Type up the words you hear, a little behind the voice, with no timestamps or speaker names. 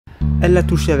Elle l'a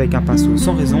touché avec un pinceau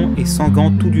sans raison et sans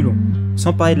gants tout du long,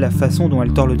 sans parler de la façon dont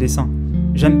elle tord le dessin.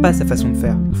 J'aime pas sa façon de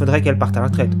faire, faudrait qu'elle parte à la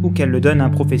retraite ou qu'elle le donne à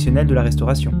un professionnel de la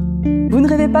restauration. Vous ne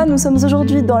rêvez pas, nous sommes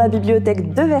aujourd'hui dans la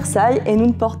Bibliothèque de Versailles et nous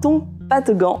ne portons pas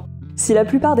de gants. Si la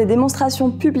plupart des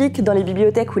démonstrations publiques dans les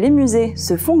bibliothèques ou les musées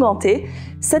se font ganter,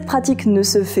 cette pratique ne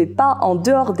se fait pas en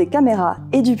dehors des caméras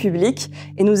et du public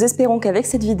et nous espérons qu'avec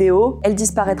cette vidéo, elle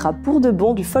disparaîtra pour de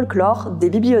bon du folklore des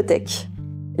bibliothèques.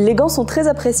 Les gants sont très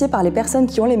appréciés par les personnes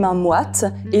qui ont les mains moites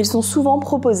et ils sont souvent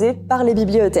proposés par les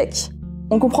bibliothèques.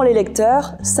 On comprend les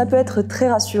lecteurs, ça peut être très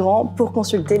rassurant pour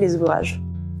consulter les ouvrages.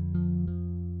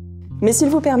 Mais s'ils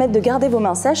vous permettent de garder vos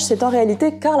mains sèches, c'est en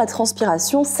réalité car la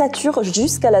transpiration sature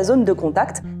jusqu'à la zone de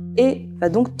contact et va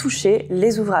donc toucher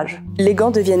les ouvrages. Les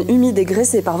gants deviennent humides et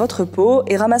graissés par votre peau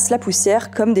et ramassent la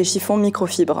poussière comme des chiffons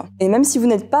microfibres. Et même si vous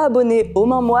n'êtes pas abonné aux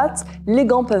mains moites, les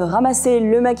gants peuvent ramasser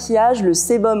le maquillage, le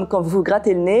sébum quand vous vous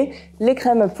grattez le nez, les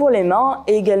crèmes pour les mains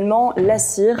et également la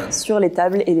cire sur les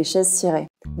tables et les chaises cirées.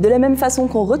 De la même façon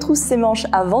qu'on retrousse ses manches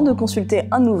avant de consulter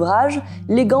un ouvrage,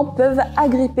 les gants peuvent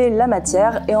agripper la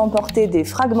matière et emporter des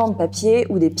fragments de papier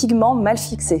ou des pigments mal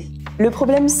fixés. Le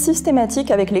problème systématique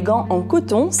avec les gants en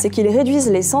coton, c'est qu'ils réduisent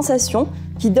les sensations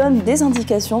qui donnent des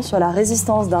indications sur la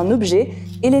résistance d'un objet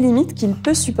et les limites qu'il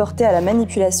peut supporter à la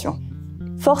manipulation.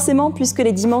 Forcément, puisque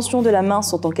les dimensions de la main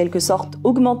sont en quelque sorte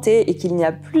augmentées et qu'il n'y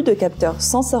a plus de capteur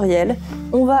sensoriel,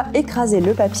 on va écraser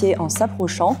le papier en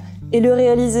s'approchant et le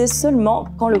réaliser seulement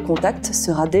quand le contact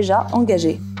sera déjà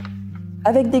engagé.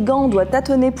 Avec des gants, on doit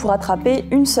tâtonner pour attraper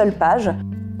une seule page.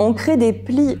 On crée des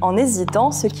plis en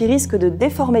hésitant, ce qui risque de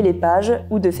déformer les pages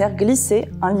ou de faire glisser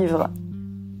un livre.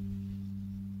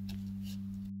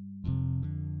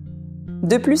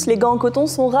 De plus, les gants en coton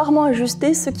sont rarement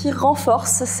ajustés, ce qui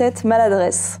renforce cette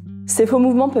maladresse. Ces faux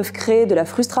mouvements peuvent créer de la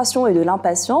frustration et de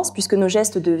l'impatience puisque nos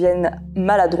gestes deviennent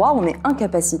maladroits, on est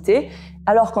incapacité,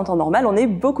 alors qu'en temps normal, on est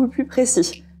beaucoup plus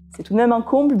précis. C'est tout de même un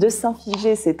comble de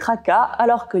s'infliger ces tracas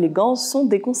alors que les gants sont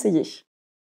déconseillés.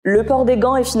 Le port des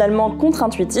gants est finalement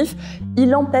contre-intuitif,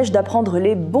 il empêche d'apprendre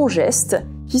les bons gestes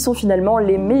qui sont finalement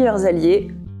les meilleurs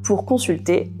alliés pour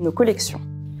consulter nos collections.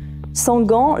 Sans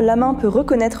gants, la main peut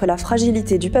reconnaître la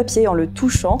fragilité du papier en le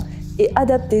touchant et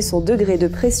adapter son degré de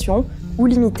pression ou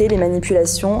limiter les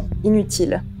manipulations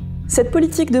inutiles. Cette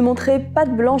politique de montrer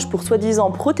patte blanche pour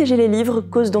soi-disant protéger les livres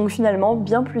cause donc finalement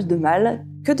bien plus de mal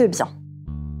que de bien.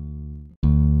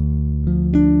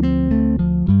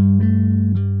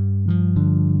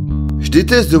 Je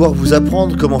déteste devoir vous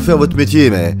apprendre comment faire votre métier,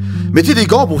 mais mettez des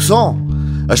gants pour sang.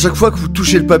 À chaque fois que vous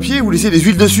touchez le papier, vous laissez des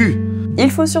huiles dessus. Il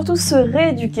faut surtout se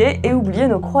rééduquer et oublier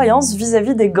nos croyances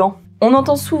vis-à-vis des gants. On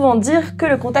entend souvent dire que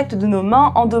le contact de nos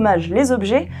mains endommage les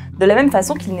objets, de la même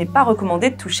façon qu'il n'est pas recommandé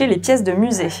de toucher les pièces de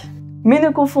musée. Mais ne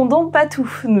confondons pas tout.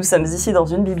 Nous sommes ici dans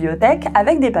une bibliothèque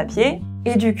avec des papiers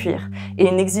et du cuir. Et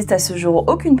il n'existe à ce jour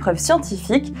aucune preuve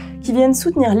scientifique qui vienne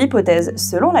soutenir l'hypothèse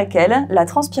selon laquelle la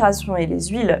transpiration et les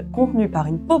huiles contenues par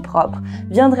une peau propre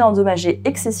viendraient endommager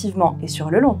excessivement et sur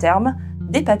le long terme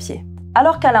des papiers.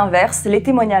 Alors qu'à l'inverse, les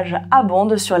témoignages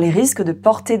abondent sur les risques de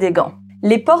porter des gants.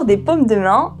 Les pores des paumes de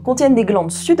main contiennent des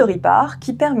glandes sudoripares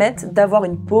qui permettent d'avoir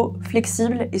une peau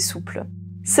flexible et souple.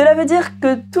 Cela veut dire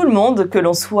que tout le monde, que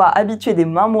l'on soit habitué des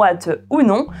mains moites ou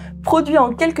non, produit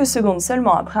en quelques secondes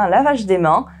seulement après un lavage des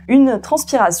mains une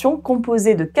transpiration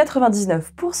composée de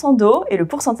 99% d'eau et le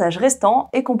pourcentage restant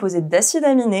est composé d'acides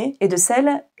aminés et de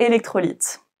sels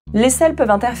électrolytes. Les sels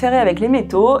peuvent interférer avec les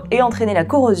métaux et entraîner la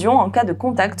corrosion en cas de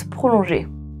contact prolongé.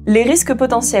 Les risques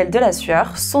potentiels de la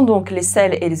sueur sont donc les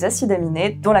sels et les acides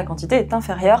aminés dont la quantité est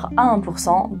inférieure à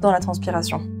 1% dans la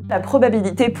transpiration. La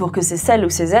probabilité pour que ces sels ou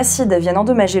ces acides viennent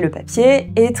endommager le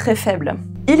papier est très faible.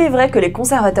 Il est vrai que les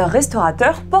conservateurs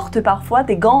restaurateurs portent parfois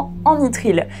des gants en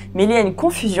nitrile, mais il y a une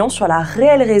confusion sur la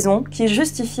réelle raison qui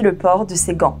justifie le port de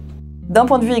ces gants. D'un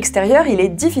point de vue extérieur, il est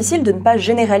difficile de ne pas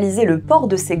généraliser le port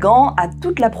de ces gants à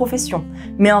toute la profession,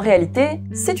 mais en réalité,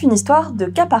 c'est une histoire de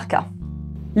cas par cas.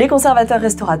 Les conservateurs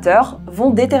restaurateurs vont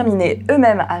déterminer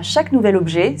eux-mêmes à chaque nouvel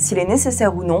objet s'il est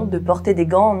nécessaire ou non de porter des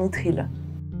gants en nitrile.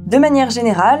 De manière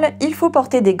générale, il faut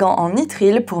porter des gants en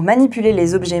nitrile pour manipuler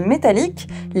les objets métalliques,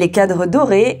 les cadres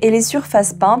dorés et les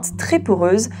surfaces peintes très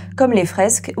poreuses comme les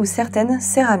fresques ou certaines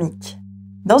céramiques.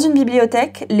 Dans une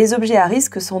bibliothèque, les objets à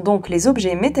risque sont donc les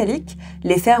objets métalliques,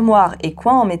 les fermoirs et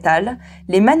coins en métal,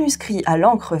 les manuscrits à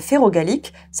l'encre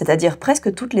ferrogallique, c'est-à-dire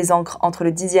presque toutes les encres entre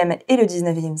le Xe et le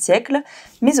XIXe siècle,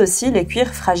 mais aussi les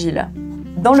cuirs fragiles.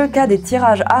 Dans le cas des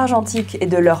tirages argentiques et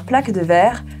de leurs plaques de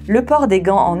verre, le port des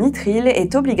gants en nitrile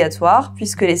est obligatoire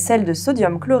puisque les sels de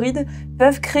sodium chloride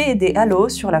peuvent créer des halos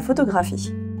sur la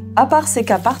photographie. À part ces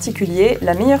cas particuliers,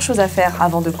 la meilleure chose à faire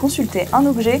avant de consulter un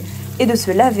objet et de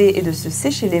se laver et de se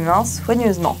sécher les mains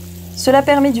soigneusement. Cela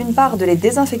permet d'une part de les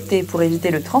désinfecter pour éviter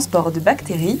le transport de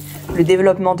bactéries, le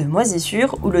développement de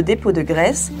moisissures ou le dépôt de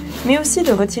graisse, mais aussi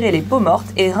de retirer les peaux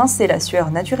mortes et rincer la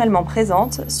sueur naturellement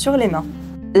présente sur les mains.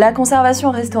 La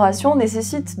conservation-restauration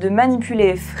nécessite de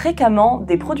manipuler fréquemment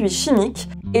des produits chimiques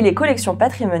et les collections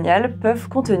patrimoniales peuvent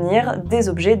contenir des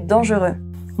objets dangereux.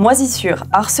 Moisissures,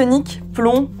 arsenic,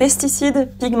 plomb, pesticides,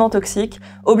 pigments toxiques,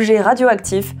 objets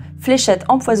radioactifs, fléchettes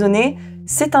empoisonnées,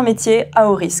 c'est un métier à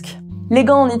haut risque. Les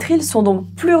gants en nitrile sont donc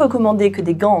plus recommandés que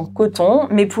des gants en coton,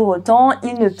 mais pour autant,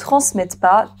 ils ne transmettent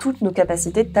pas toutes nos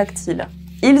capacités tactiles.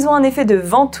 Ils ont un effet de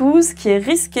ventouse qui est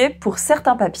risqué pour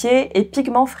certains papiers et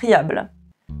pigments friables.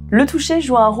 Le toucher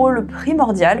joue un rôle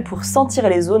primordial pour sentir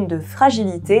les zones de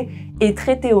fragilité et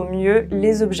traiter au mieux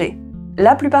les objets.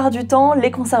 La plupart du temps,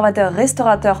 les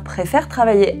conservateurs-restaurateurs préfèrent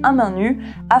travailler à main nue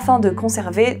afin de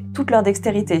conserver toute leur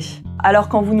dextérité. Alors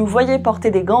quand vous nous voyez porter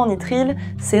des gants en nitrile,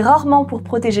 c'est rarement pour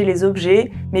protéger les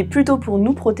objets, mais plutôt pour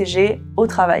nous protéger au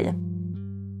travail.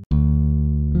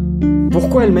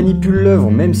 Pourquoi elle manipule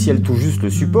l'œuvre, même si elle touche juste le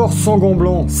support, sans gants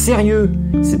blancs? Sérieux?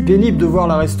 C'est pénible de voir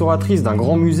la restauratrice d'un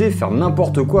grand musée faire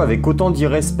n'importe quoi avec autant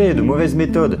d'irrespect et de mauvaises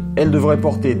méthodes. Elle devrait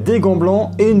porter des gants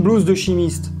blancs et une blouse de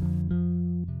chimiste.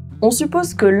 On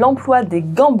suppose que l'emploi des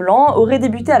gants blancs aurait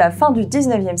débuté à la fin du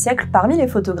 19e siècle parmi les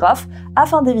photographes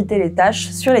afin d'éviter les taches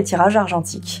sur les tirages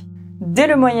argentiques. Dès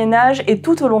le Moyen-Âge et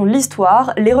tout au long de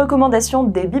l'histoire, les recommandations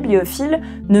des bibliophiles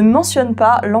ne mentionnent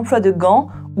pas l'emploi de gants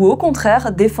ou au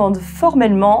contraire défendent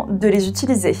formellement de les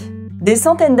utiliser. Des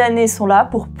centaines d'années sont là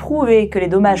pour prouver que les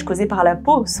dommages causés par la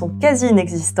peau sont quasi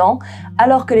inexistants,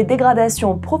 alors que les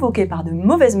dégradations provoquées par de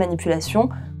mauvaises manipulations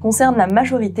concernent la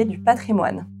majorité du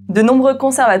patrimoine. De nombreux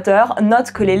conservateurs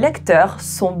notent que les lecteurs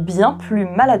sont bien plus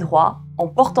maladroits en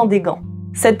portant des gants.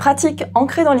 Cette pratique,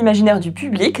 ancrée dans l'imaginaire du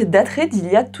public, daterait d'il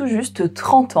y a tout juste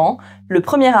 30 ans, le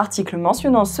premier article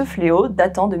mentionnant ce fléau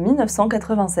datant de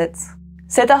 1987.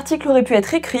 Cet article aurait pu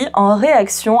être écrit en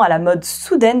réaction à la mode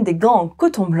soudaine des gants en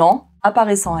coton blanc,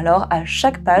 apparaissant alors à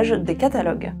chaque page des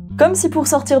catalogues. Comme si pour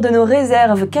sortir de nos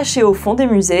réserves cachées au fond des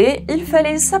musées, il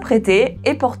fallait s'apprêter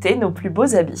et porter nos plus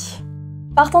beaux habits.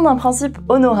 Partant d'un principe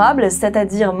honorable,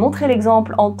 c'est-à-dire montrer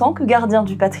l'exemple en tant que gardien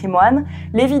du patrimoine,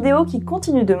 les vidéos qui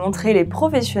continuent de montrer les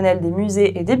professionnels des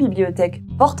musées et des bibliothèques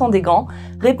portant des gants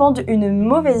répandent une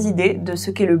mauvaise idée de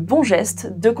ce qu'est le bon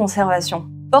geste de conservation.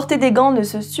 Porter des gants ne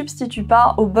se substitue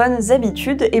pas aux bonnes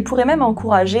habitudes et pourrait même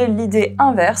encourager l'idée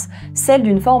inverse, celle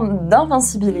d'une forme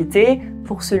d'invincibilité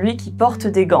pour celui qui porte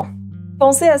des gants.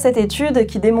 Pensez à cette étude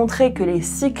qui démontrait que les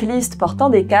cyclistes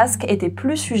portant des casques étaient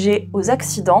plus sujets aux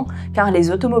accidents car les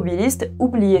automobilistes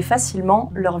oubliaient facilement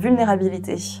leur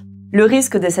vulnérabilité. Le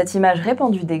risque de cette image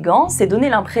répandue des gants, c'est donner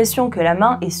l'impression que la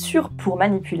main est sûre pour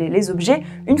manipuler les objets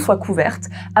une fois couverte,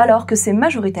 alors que c'est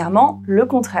majoritairement le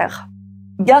contraire.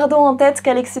 Gardons en tête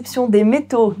qu'à l'exception des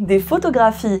métaux, des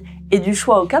photographies et du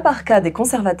choix au cas par cas des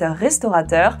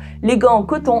conservateurs-restaurateurs, les gants en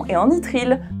coton et en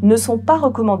nitrile ne sont pas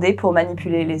recommandés pour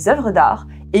manipuler les œuvres d'art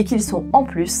et qu'ils sont en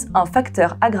plus un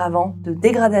facteur aggravant de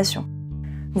dégradation.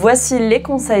 Voici les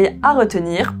conseils à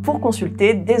retenir pour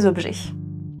consulter des objets.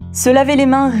 Se laver les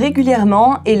mains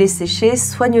régulièrement et les sécher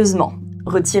soigneusement.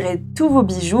 Retirez tous vos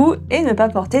bijoux et ne pas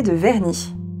porter de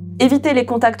vernis. Évitez les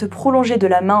contacts prolongés de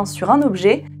la main sur un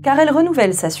objet car elle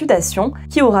renouvelle sa sudation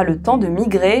qui aura le temps de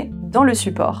migrer dans le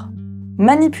support.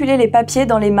 Manipulez les papiers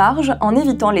dans les marges en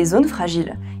évitant les zones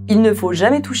fragiles. Il ne faut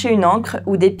jamais toucher une encre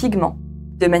ou des pigments.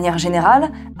 De manière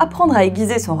générale, apprendre à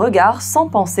aiguiser son regard sans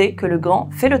penser que le gant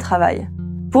fait le travail.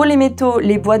 Pour les métaux,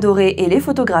 les bois dorés et les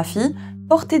photographies,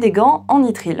 portez des gants en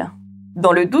nitrile.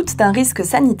 Dans le doute d'un risque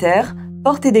sanitaire,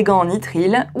 portez des gants en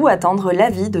nitrile ou attendre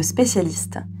l'avis de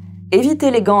spécialistes.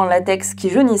 Évitez les gants en latex qui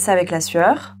jaunissent avec la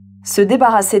sueur, se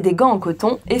débarrasser des gants en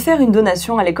coton et faire une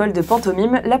donation à l'école de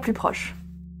pantomime la plus proche.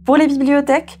 Pour les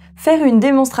bibliothèques, faire une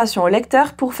démonstration au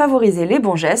lecteur pour favoriser les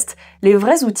bons gestes, les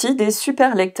vrais outils des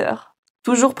super lecteurs.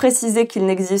 Toujours préciser qu'il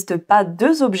n'existe pas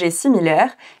deux objets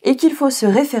similaires et qu'il faut se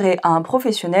référer à un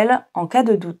professionnel en cas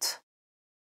de doute.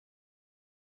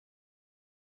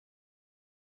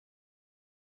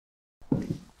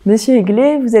 Monsieur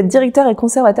Haegele, vous êtes directeur et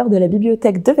conservateur de la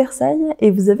Bibliothèque de Versailles et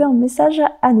vous avez un message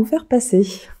à nous faire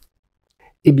passer.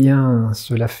 Eh bien,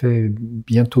 cela fait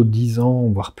bientôt 10 ans,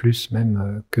 voire plus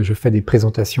même, que je fais des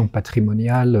présentations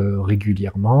patrimoniales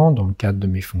régulièrement dans le cadre de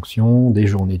mes fonctions, des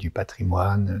journées du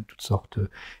patrimoine, toutes sortes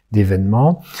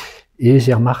d'événements. Et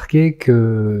j'ai remarqué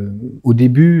que, au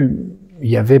début, il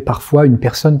y avait parfois une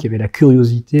personne qui avait la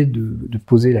curiosité de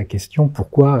poser la question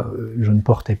pourquoi je ne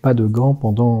portais pas de gants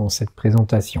pendant cette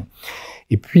présentation.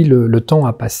 Et puis le temps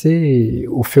a passé et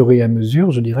au fur et à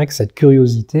mesure, je dirais que cette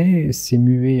curiosité s'est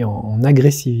muée en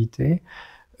agressivité,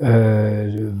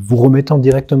 vous remettant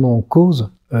directement en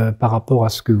cause par rapport à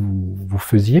ce que vous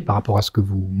faisiez, par rapport à ce que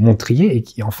vous montriez, et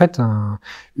qui est en fait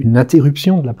une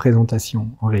interruption de la présentation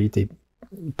en réalité,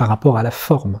 par rapport à la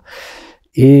forme.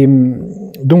 Et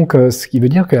donc, ce qui veut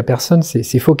dire que la personne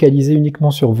s'est focalisée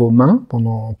uniquement sur vos mains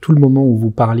pendant tout le moment où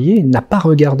vous parliez, n'a pas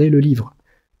regardé le livre,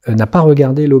 n'a pas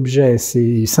regardé l'objet,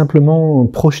 c'est simplement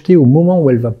projeté au moment où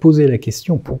elle va poser la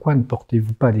question « Pourquoi ne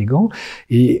portez-vous pas des gants ?»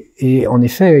 et en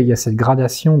effet, il y a cette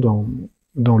gradation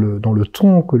dans le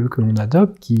ton que l'on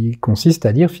adopte qui consiste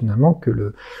à dire finalement que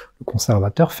le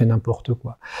conservateur fait n'importe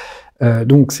quoi.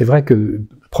 Donc c'est vrai que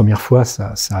la première fois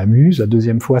ça amuse, la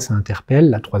deuxième fois ça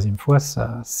interpelle, la troisième fois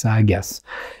ça agace.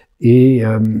 Et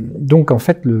donc en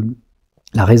fait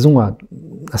la raison à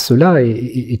cela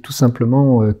est tout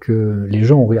simplement que les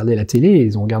gens ont regardé la télé,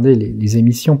 ils ont regardé les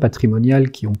émissions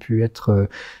patrimoniales qui ont pu être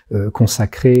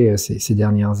consacrées ces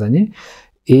dernières années.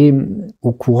 Et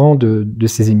au courant de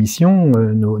ces émissions,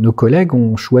 nos collègues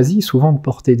ont choisi souvent de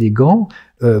porter des gants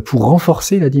pour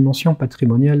renforcer la dimension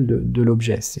patrimoniale de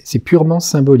l'objet. C'est purement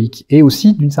symbolique. Et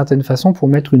aussi, d'une certaine façon, pour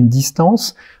mettre une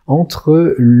distance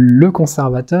entre le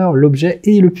conservateur, l'objet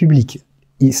et le public.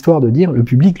 Histoire de dire, le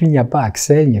public, lui, n'y a pas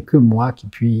accès, il n'y a que moi qui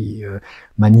puis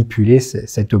manipuler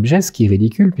cet objet, ce qui est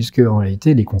ridicule, puisque en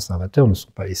réalité, les conservateurs ne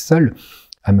sont pas les seuls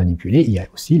à manipuler. Il y a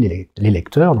aussi les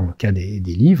lecteurs, dans le cas des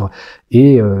livres,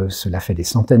 et cela fait des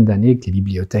centaines d'années que les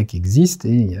bibliothèques existent,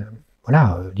 et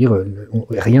voilà,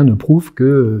 rien ne prouve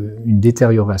qu'une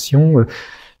détérioration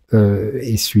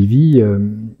est suivie,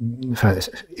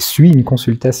 suit une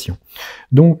consultation.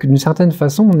 Donc, d'une certaine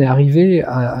façon, on est arrivé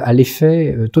à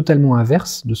l'effet totalement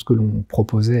inverse de ce que l'on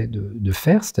proposait de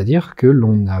faire, c'est-à-dire que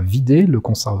l'on a vidé le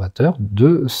conservateur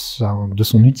de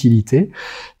son utilité.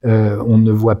 On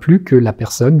ne voit plus que la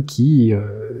personne qui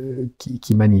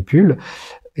manipule,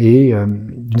 et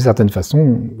d'une certaine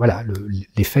façon, voilà,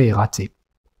 l'effet est raté.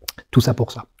 Tout ça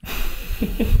pour ça.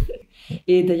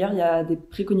 Et d'ailleurs, il y a des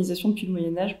préconisations depuis le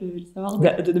Moyen-Âge, vous pouvez le savoir,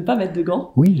 de ne pas mettre de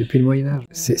gants. Oui, depuis le Moyen-Âge.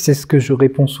 C'est ce que je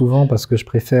réponds souvent parce que je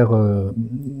préfère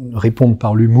répondre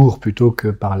par l'humour plutôt que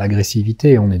par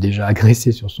l'agressivité. On est déjà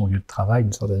agressé sur son lieu de travail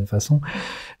d'une certaine façon.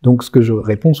 Donc ce que je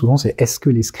réponds souvent, c'est est-ce que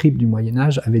les scribes du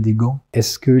Moyen-Âge avaient des gants?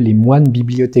 Est-ce que les moines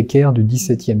bibliothécaires du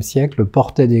XVIIe siècle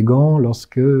portaient des gants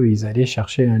lorsqu'ils allaient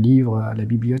chercher un livre à la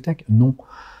bibliothèque? Non.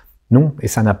 Non, et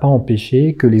ça n'a pas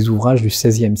empêché que les ouvrages du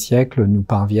XVIe siècle nous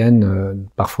parviennent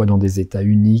parfois dans des états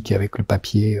uniques, avec le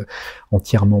papier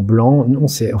entièrement blanc. Non,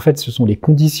 en fait, ce sont les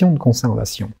conditions de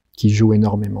conservation qui jouent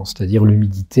énormément, c'est-à-dire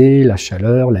l'humidité, la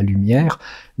chaleur, la lumière,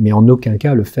 mais en aucun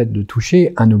cas le fait de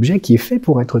toucher un objet qui est fait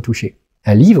pour être touché.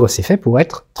 Un livre, c'est fait pour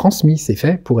être transmis, c'est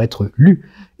fait pour être lu.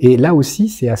 Et là aussi,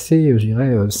 c'est assez, je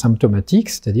dirais, symptomatique,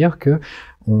 c'est-à-dire que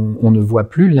on ne voit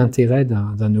plus l'intérêt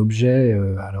d'un objet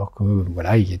alors que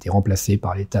voilà, il a été remplacé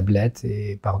par les tablettes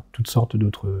et par toutes sortes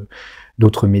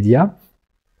d'autres médias.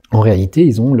 En réalité,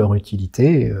 ils ont leur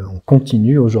utilité. On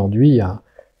continue aujourd'hui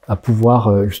à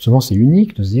pouvoir, justement, c'est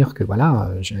unique de se dire que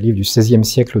voilà, j'ai un livre du XVIe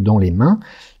siècle dans les mains.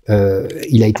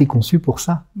 Il a été conçu pour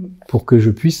ça, pour que je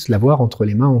puisse l'avoir entre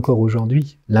les mains encore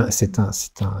aujourd'hui. C'est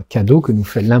un cadeau que nous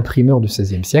fait l'imprimeur du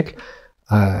XVIe siècle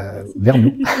vers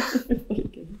nous.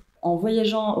 En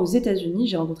voyageant aux États-Unis,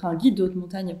 j'ai rencontré un guide de haute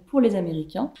montagne pour les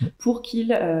Américains pour qu'il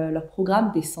leur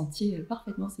programme des sentiers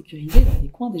parfaitement sécurisés dans des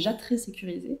coins déjà très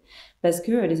sécurisés, parce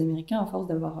que les Américains, à force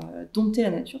d'avoir dompté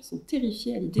la nature, sont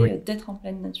terrifiés à l'idée d'être en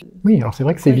pleine nature. Oui, alors c'est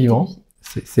vrai que c'est vivant.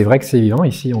 C'est vrai que c'est vivant.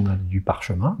 Ici, on a du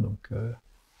parchemin, donc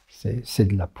c'est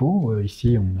de la peau.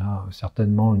 Ici, on a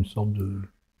certainement une sorte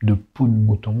de peau de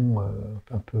mouton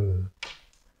un peu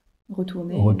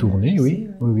retourné, oui.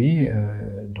 Oui.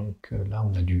 Donc là,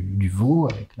 on a du veau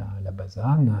avec la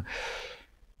basane.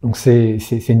 Donc c'est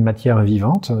une matière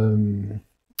vivante.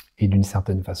 Et d'une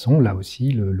certaine façon, là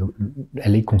aussi,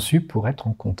 elle est conçue pour être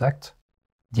en contact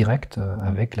direct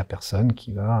avec la personne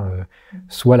qui va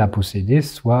soit la posséder,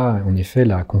 soit en effet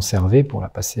la conserver pour la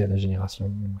passer à la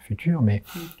génération future. Mais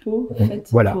une peau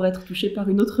faite pour être touchée par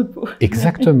une autre peau.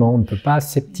 Exactement, on ne peut pas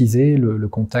aseptiser le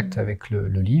contact avec le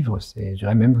livre. Je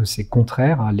dirais même que c'est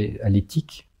contraire à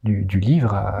l'éthique du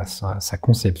livre, à sa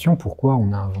conception. Pourquoi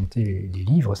on a inventé les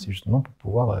livres? C'est justement pour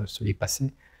pouvoir se les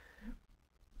passer.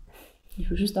 Il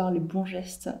faut juste avoir les bons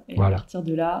gestes et voilà. À partir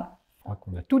de là... Je crois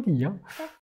qu'on a tout dit, hein.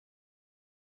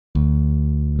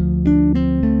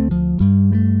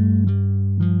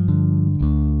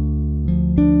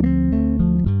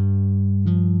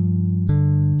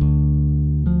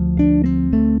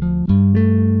 vous.